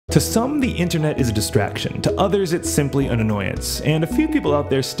To some, the internet is a distraction. To others, it's simply an annoyance. And a few people out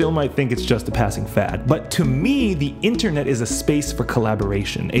there still might think it's just a passing fad. But to me, the internet is a space for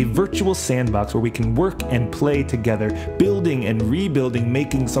collaboration, a virtual sandbox where we can work and play together, building and rebuilding,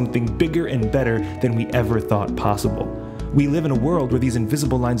 making something bigger and better than we ever thought possible. We live in a world where these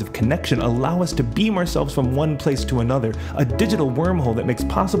invisible lines of connection allow us to beam ourselves from one place to another, a digital wormhole that makes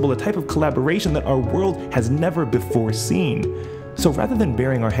possible a type of collaboration that our world has never before seen. So rather than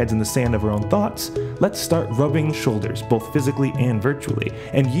burying our heads in the sand of our own thoughts, let's start rubbing shoulders, both physically and virtually,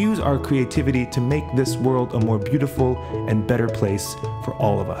 and use our creativity to make this world a more beautiful and better place for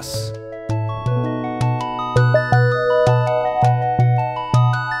all of us.